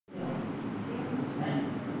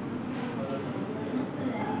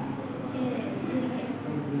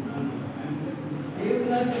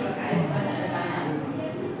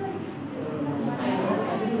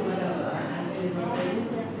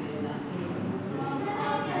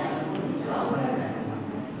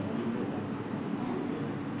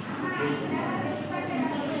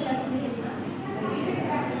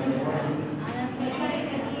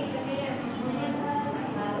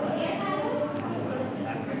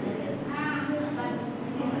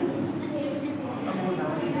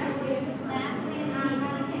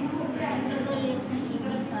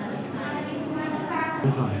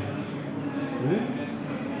This one. Is it?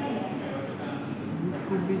 This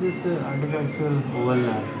could be just an artifactual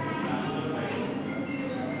overlap.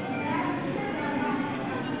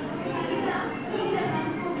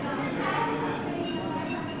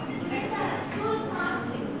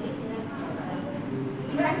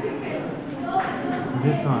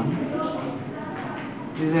 This one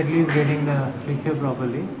is at least getting the picture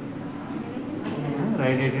properly.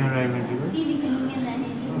 Right atrium, right ventricle.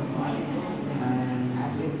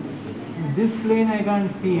 This plane I can't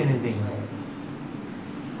see anything.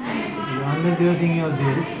 Unless you are thinking of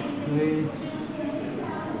this, which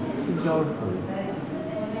is doubtful.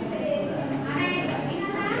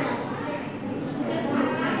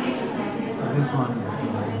 This one.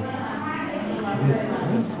 This.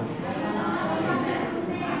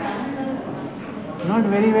 Not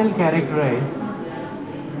very well characterized.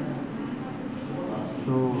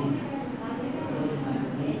 So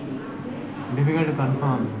difficult to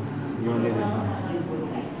confirm. Only this one.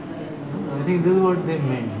 I think this is what they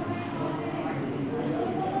meant.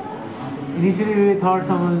 Initially we thought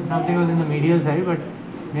something was in the medial side, but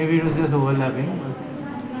maybe it was just overlapping.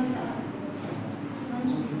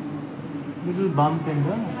 Little bump in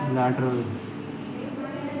the lateral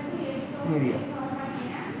area.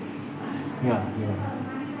 Yeah.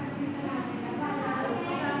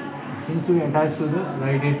 Seems to be attached to the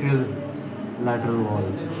right atrial lateral wall.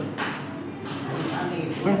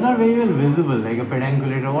 But it's not very well visible, like a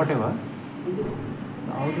pedunculate or whatever.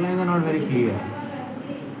 The outlines are not very clear.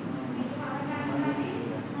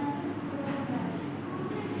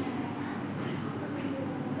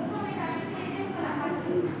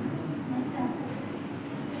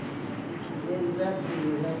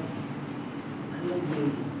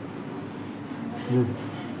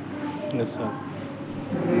 Yes, sir.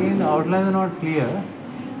 Again, the outlines are not clear.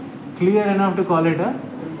 Clear enough to call it a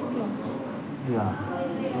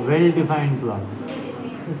well-defined clot.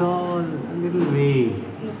 It's all a little vague.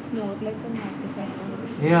 Looks more like an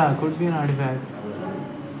artifact. Yeah, could be an artifact.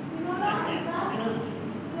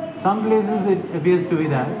 Some places it appears to be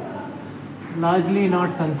that. Largely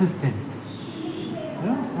not consistent.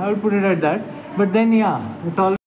 I would put it at that. But then, it's all